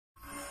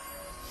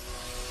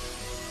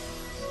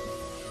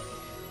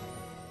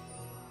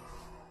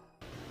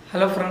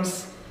Hello friends,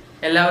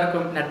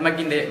 എല്ലാവർക്കും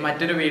നട്മഗിന്റെ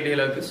മറ്റൊരു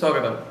വീഡിയോയിലേക്ക്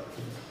സ്വാഗതം.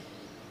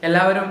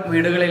 എല്ലാവരും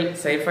വീടുകളിൽ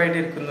സേഫ് ആയിട്ട്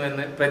ഇരിക്കുന്നു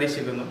എന്ന്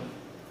പ്രതീക്ഷിക്കുന്നു.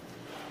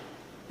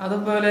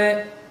 അതുപോലെ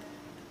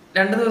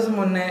 2 ദിവസം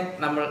മുന്നേ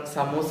നമ്മൾ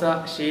സമൂസ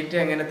ഷീറ്റ്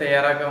എങ്ങനെ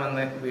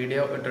തയ്യാറാക്കാമെന്ന്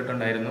വീഡിയോ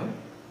ഇട്ടിട്ടുണ്ടായിരുന്നു.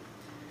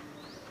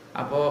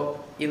 അപ്പോൾ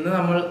ഇന്ന്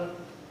നമ്മൾ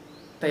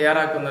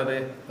തയ്യാറാക്കുന്നത്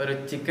ഒരു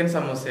ചിക്കൻ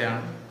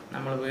സമൂസയാണ്.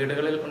 നമ്മൾ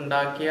വീടുകളിൽ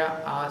ഉണ്ടാക്കിയ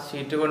ആ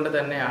ഷീറ്റ് കൊണ്ട്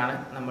തന്നെയാണ്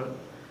നമ്മൾ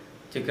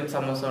ചിക്കൻ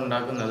സമൂസ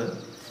ഉണ്ടാക്കുന്നത്.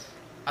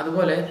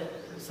 അതുപോലെ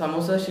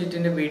സമൂസ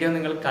ഷീറ്റിന്റെ വീഡിയോ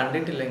നിങ്ങൾ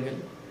കണ്ടിട്ടില്ലെങ്കിൽ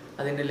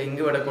അതിന്റെ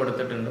ലിങ്ക് ഇവിടെ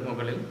കൊടുത്തിട്ടുണ്ട്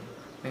മുകളിൽ.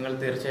 നിങ്ങൾ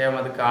തീർച്ചയായും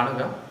അത്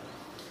കാണുക.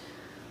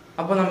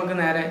 അപ്പോൾ നമുക്ക്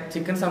നേരെ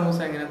ചിക്കൻ സമൂസ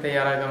എങ്ങനെ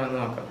തയ്യാറാക്കാമെന്ന്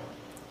നോക്കാം.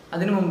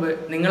 അതിനു മുമ്പ്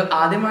നിങ്ങൾ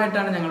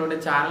ആദ്യമായിട്ടാണ് ഞങ്ങളുടെ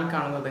ചാനൽ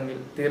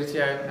കാണുന്നതെങ്കിൽ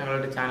തീർച്ചയായും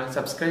ഞങ്ങളുടെ ചാനൽ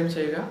സബ്സ്ക്രൈബ്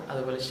ചെയ്യുക,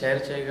 അതുപോലെ ഷെയർ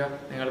ചെയ്യുക.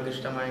 നിങ്ങൾക്ക്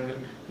ഇഷ്ടമായെങ്കിൽ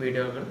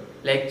വീഡിയോകൾ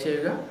ലൈക്ക്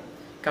ചെയ്യുക,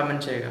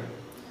 കമന്റ് ചെയ്യുക.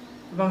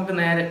 അപ്പോൾ നമുക്ക്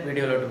നേരെ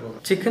വീഡിയോയിലോട്ട് പോകാം.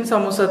 ചിക്കൻ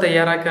സമൂസ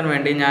തയ്യാറാക്കാൻ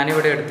വേണ്ടി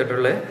ഞാനിവിടെ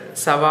എടുത്തിട്ടുള്ളത്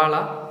സവാള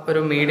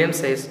ഒരു മീഡിയം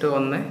സൈസ്ഡ്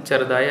ഒന്ന്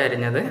ചെറുതായി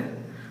അരിഞ്ഞത്,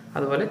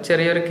 അതുപോലെ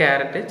ചെറിയൊരു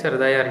ക്യാരറ്റ്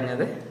ചെറുതായി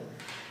അരിഞ്ഞത്,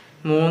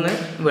 3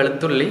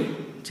 വെളുത്തുള്ളി,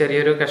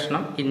 ചെറിയൊരു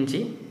കഷ്ണം ഇഞ്ചി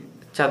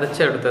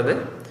ചതച്ചെടുത്തത്,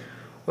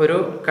 ഒരു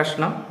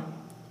കഷ്ണം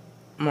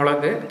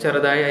മുളക്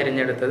ചെറുതായി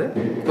അരിഞ്ഞെടുത്തത്,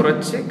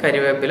 കുറച്ച്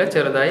കരിവേപ്പില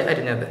ചെറുതായി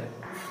അരിഞ്ഞത്.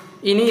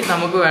 ഇനി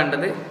നമുക്ക്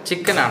വേണ്ടത്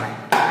ചിക്കനാണ്.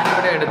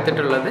 ഞാനിവിടെ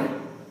എടുത്തിട്ടുള്ളത്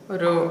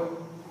ഒരു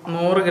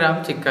 100 ഗ്രാം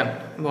ചിക്കൻ,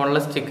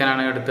 ബോൺലെസ്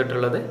ചിക്കനാണ്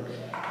എടുത്തിട്ടുള്ളത്.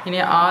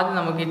 ഇനി ആദ്യം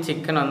നമുക്ക് ഈ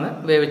ചിക്കൻ ഒന്ന്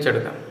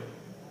വേവിച്ചെടുക്കാം.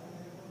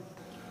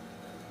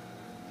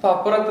 അപ്പോൾ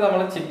അപ്പുറത്ത്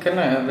നമ്മൾ ചിക്കൻ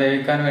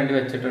വേവിക്കാൻ വേണ്ടി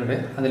വെച്ചിട്ടുണ്ട്.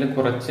 അതിൽ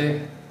കുറച്ച്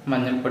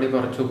മഞ്ഞൾപ്പൊടി,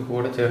 കുറച്ച് ഉപ്പ്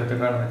കൂടെ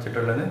ചേർത്തിട്ടാണ്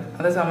വെച്ചിട്ടുള്ളത്.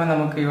 അതേസമയം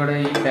നമുക്ക് ഇവിടെ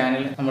ഈ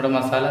പാനിൽ നമ്മുടെ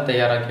മസാല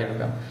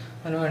തയ്യാറാക്കിയെടുക്കാം.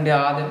 അതിനുവേണ്ടി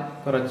ആദ്യം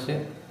കുറച്ച്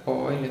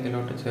ഓയിൽ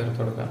ഇതിലോട്ട് ചേർത്ത്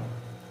കൊടുക്കാം.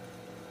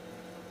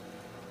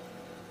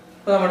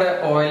 അപ്പോൾ നമ്മുടെ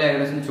ഓയിൽ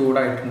ഏകദേശം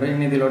ചൂടായിട്ടുണ്ട്.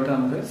 ഇനി ഇതിലോട്ട്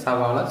നമുക്ക്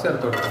സവാള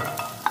ചേർത്ത് കൊടുക്കാം.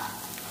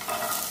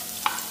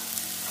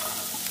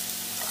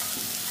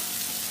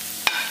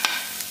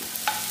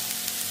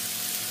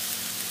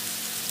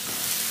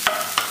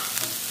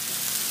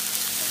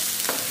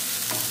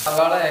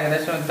 സവാള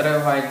ഏകദേശം ഇത്ര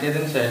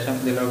വഴറ്റിയതിന് ശേഷം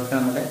ഇതിലോട്ട്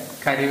നമ്മുടെ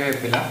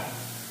കരിവേപ്പില,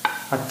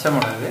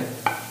 പച്ചമുളക്,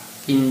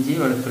 ഇഞ്ചി,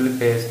 വെളുത്തുള്ളി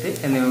പേസ്റ്റ്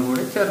എന്നിവ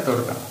കൂടി ചേർത്ത്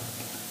കൊടുക്കാം.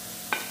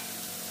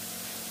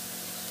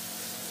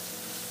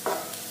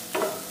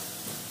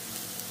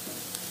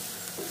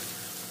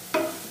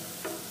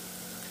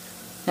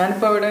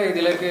 ഞാനിപ്പോൾ ഇവിടെ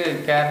ഇതിലേക്ക്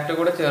ക്യാരറ്റ്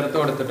കൂടെ ചേർത്ത്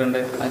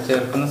കൊടുത്തിട്ടുണ്ട്. അത്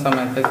ചേർക്കുന്ന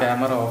സമയത്ത്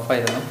ക്യാമറ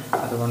ഓഫായിരുന്നു,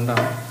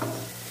 അതുകൊണ്ടാണ്.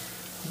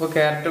 അപ്പോൾ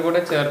ക്യാരറ്റ്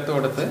കൂടെ ചേർത്ത്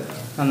കൊടുത്ത്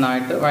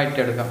നന്നായിട്ട്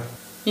വഴറ്റിയെടുക്കാം.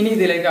 ഇനി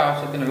ഇതിലേക്ക്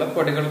ആവശ്യത്തിനുള്ള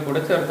പൊടികൾ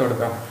കൂടെ ചേർത്ത്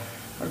കൊടുക്കാം.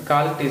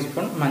 1/4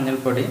 ടീസ്പൂൺ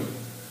മഞ്ഞൾപ്പൊടി,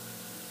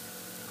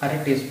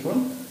 1/2 teaspoon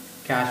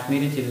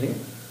Kashmiri chilli,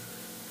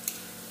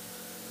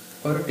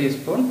 1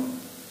 teaspoon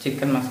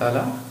chicken masala,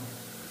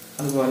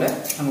 അതുപോലെ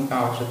നമുക്ക്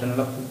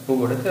ആവശ്യത്തിനുള്ള ഉപ്പ്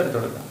കൂടെ ചേർത്ത്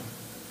കൊടുക്കാം.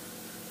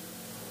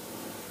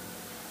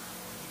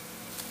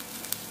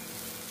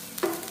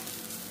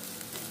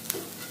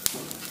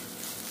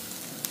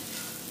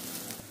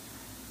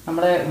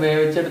 നമ്മുടെ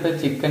വേവിച്ചെടുത്ത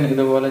ചിക്കൻ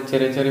ഇതുപോലെ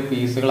ചെറിയ ചെറിയ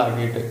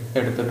പീസുകളാക്കിയിട്ട്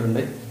എടുത്തിട്ടുണ്ട്.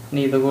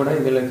 ഇനി ഇതുകൂടെ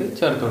ഇതിലേക്ക്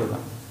ചേർത്ത്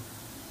കൊടുക്കാം.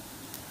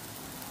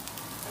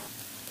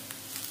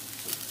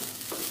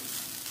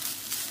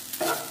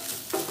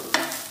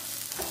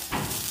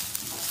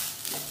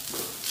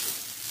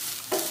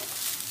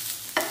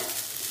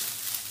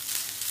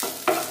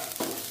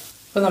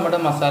 ഇപ്പോൾ നമ്മുടെ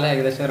മസാല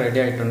ഏകദേശം റെഡി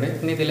ആയിട്ടുണ്ട്.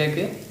 ഇനി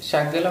ഇതിലേക്ക്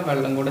ശകലം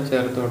വെള്ളം കൂടെ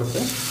ചേർത്ത്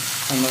കൊടുത്ത്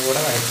ഒന്നുകൂടെ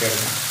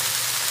വഴറ്റിയെടുക്കാം.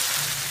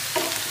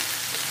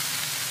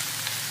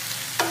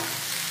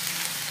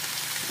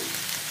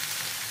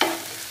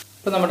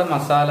 ഇപ്പോൾ നമ്മുടെ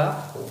മസാല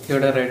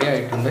ഇവിടെ റെഡി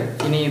ആയിട്ടുണ്ട്.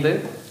 ഇനി ഇത്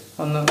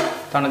ഒന്ന്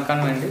തണുക്കാൻ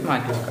വേണ്ടി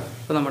മാറ്റി വെക്കാം.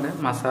 ഇപ്പോൾ നമ്മുടെ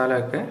മസാല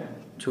ഒക്കെ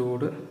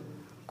ചൂട്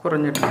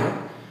കുറഞ്ഞിട്ടുണ്ട്.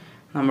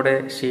 നമ്മുടെ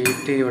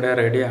ഷീറ്റ് ഇവിടെ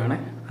റെഡിയാണ്.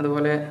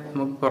 അതുപോലെ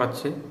നമുക്ക്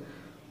കുറച്ച്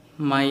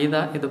മൈദ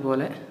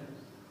ഇതുപോലെ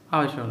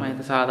ആവശ്യമാണ്. മൈദ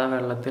സാധാ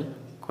വെള്ളത്തിൽ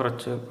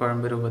കുറച്ച്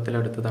കുഴമ്പ്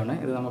രൂപത്തിലെടുത്തതാണ്.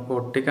 ഇത് നമുക്ക്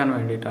ഒട്ടിക്കാൻ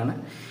വേണ്ടിയിട്ടാണ്.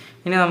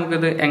 ഇനി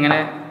നമുക്കിത് എങ്ങനെ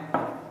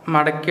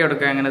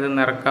മടക്കിയെടുക്കാം, എങ്ങനെ ഇത്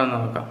നിറക്കാമെന്ന്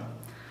നോക്കാം.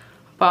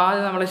 അപ്പോൾ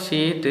ആദ്യം നമ്മൾ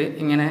ഷീറ്റ്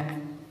ഇങ്ങനെ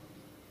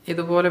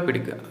ഇതുപോലെ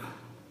പിടിക്കുക.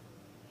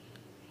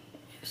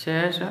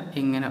 ശേഷം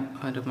ഇങ്ങനെ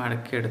ഒരു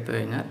മടക്കി എടുത്തു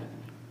കഴിഞ്ഞാൽ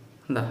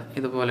എന്താ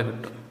ഇതുപോലെ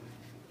കിട്ടും.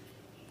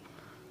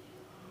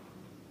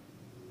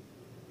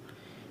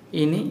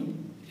 ഇനി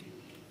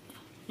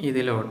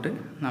ഇതിലോട്ട്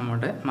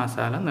നമ്മുടെ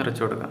മസാല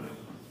നിറച്ചു കൊടുക്കാം.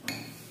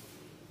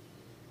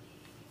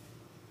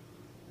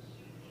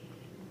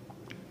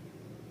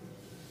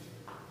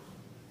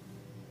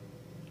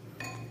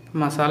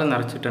 മസാല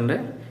നിറച്ചിട്ടുണ്ട്.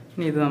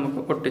 ഇനി ഇത് നമുക്ക്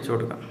ഒട്ടിച്ചു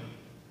കൊടുക്കാം.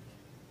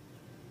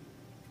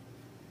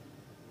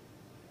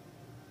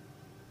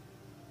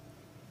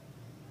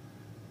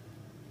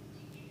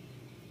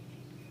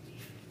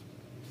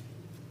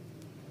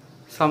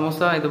 സമൂസ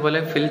ഇതുപോലെ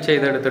ഫിൽ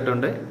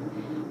ചെയ്തെടുത്തിട്ടുണ്ട്.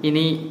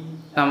 ഇനി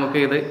നമുക്ക്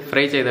ഇത്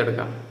ഫ്രൈ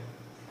ചെയ്തെടുക്കാം.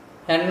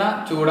 എണ്ണ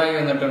ചൂടായി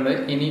വന്നിട്ടുണ്ട്.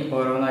 ഇനി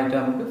ഓരോന്നായിട്ട്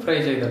നമുക്ക് ഫ്രൈ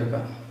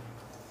ചെയ്തെടുക്കാം.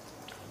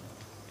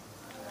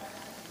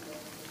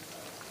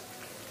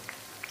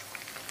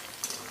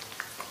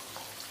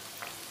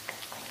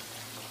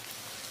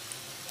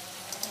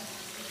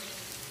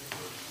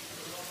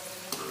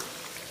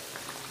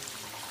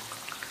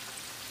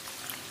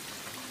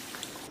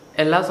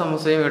 എല്ലാ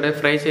സമൂസയും ഇവിടെ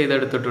ഫ്രൈ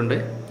ചെയ്തെടുത്തിട്ടുണ്ട്.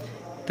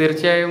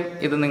 തീർച്ചയായും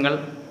ഇത് നിങ്ങൾ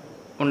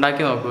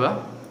ഉണ്ടാക്കി നോക്കുക.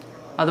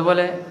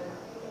 അതുപോലെ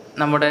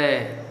നമ്മുടെ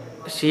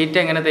ഷീറ്റ്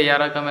എങ്ങനെ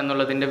തയ്യാറാക്കാം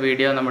എന്നുള്ളതിൻ്റെ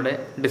വീഡിയോ നമ്മുടെ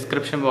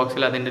ഡിസ്ക്രിപ്ഷൻ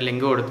ബോക്സിൽ അതിൻ്റെ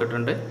ലിങ്ക്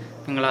കൊടുത്തിട്ടുണ്ട്.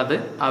 നിങ്ങളത്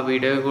ആ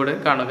വീഡിയോ കൂടെ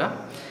കാണുക.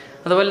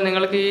 അതുപോലെ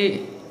നിങ്ങൾക്ക് ഈ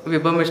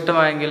വിഭവം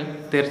ഇഷ്ടമായെങ്കിൽ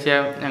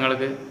തീർച്ചയായും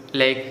ഞങ്ങൾക്ക്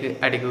ലൈക്ക്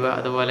അടിക്കുക,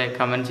 അതുപോലെ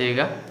കമൻറ്റ്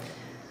ചെയ്യുക,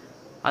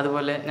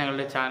 അതുപോലെ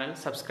ഞങ്ങളുടെ ചാനൽ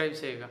സബ്സ്ക്രൈബ്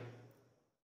ചെയ്യുക.